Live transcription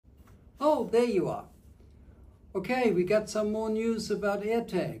Oh, there you are. Okay, we got some more news about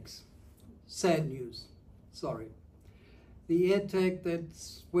AirTags. Sad news, sorry. The AirTag that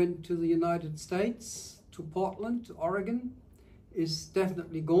went to the United States, to Portland, Oregon, is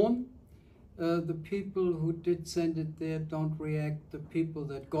definitely gone. The people who did send it there don't react. The people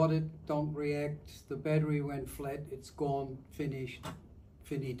that got it don't react. The battery went flat, it's gone, finished,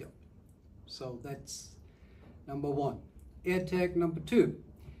 finito. So that's number one. AirTag number two.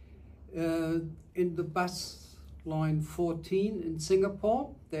 In the bus line 14 in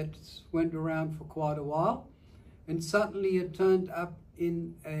Singapore, that went around for quite a while, and suddenly it turned up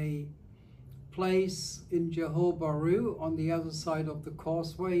in a place in Johor Bahru on the other side of the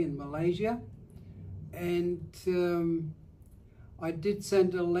causeway in Malaysia. And I did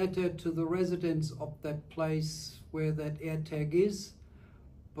send a letter to the residents of that place where that AirTag is,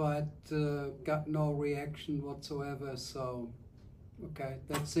 but got no reaction whatsoever. So okay,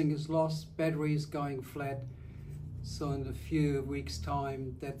 that thing is lost, battery is going flat, so in a few weeks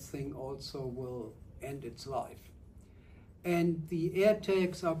time that thing also will end its life. And the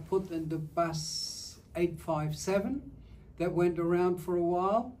AirTags are put in the bus 857 that went around for a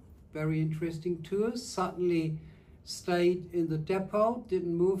while, very interesting tours, suddenly stayed in the depot,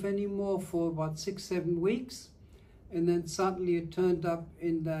 didn't move anymore for about 6-7 weeks, and then suddenly it turned up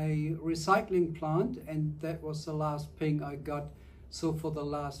in a recycling plant, and that was the last ping I got. So for the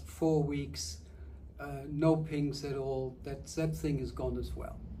last 4 weeks, no pings at all. That thing is gone as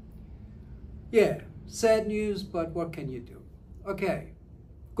well. Yeah, sad news, but what can you do? Okay,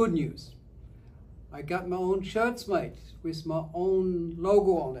 good news. I got my own shirts made with my own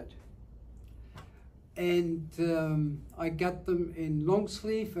logo on it. And I got them in long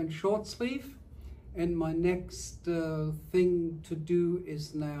sleeve and short sleeve. And my next thing to do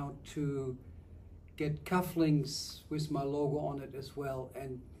is now to get cufflinks with my logo on it as well,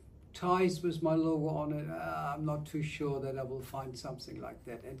 and ties with my logo on it. I'm not too sure that I will find something like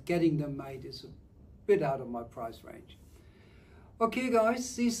that, and getting them made is a bit out of my price range. Okay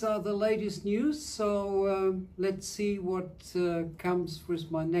guys, these are the latest news, so let's see what comes with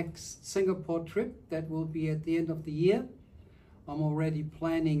my next Singapore trip. That will be at the end of the year. I'm already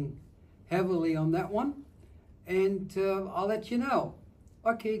planning heavily on that one, and I'll let you know.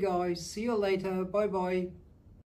 Okay guys, see you later, bye bye.